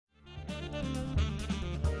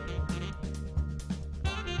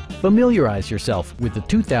Familiarize yourself with the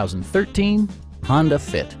 2013 Honda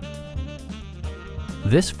Fit.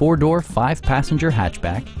 This four-door, five-passenger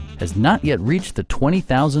hatchback has not yet reached the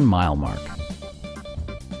 20,000-mile mark.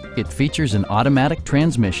 It features an automatic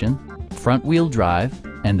transmission, front-wheel drive,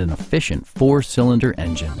 and an efficient four-cylinder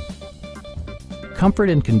engine.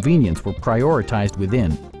 Comfort and convenience were prioritized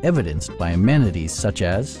within, evidenced by amenities such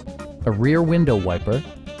as a rear window wiper,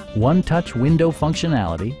 one-touch window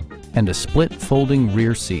functionality, and a split folding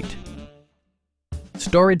rear seat.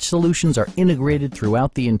 Storage solutions are integrated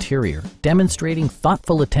throughout the interior, demonstrating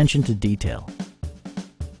thoughtful attention to detail.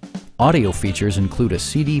 Audio features include a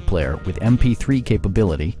CD player with MP3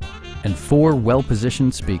 capability and 4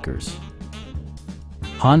 well-positioned speakers.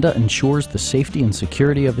 Honda ensures the safety and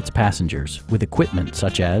security of its passengers with equipment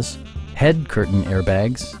such as head curtain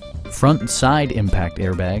airbags, front and side impact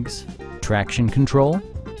airbags, traction control,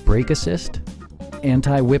 brake assist,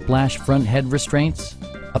 anti-whiplash front head restraints,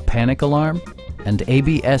 a panic alarm, and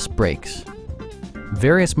ABS brakes.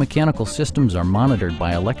 Various mechanical systems are monitored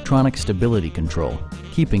by electronic stability control,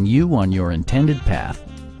 keeping you on your intended path.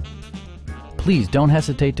 Please don't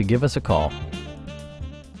hesitate to give us a call.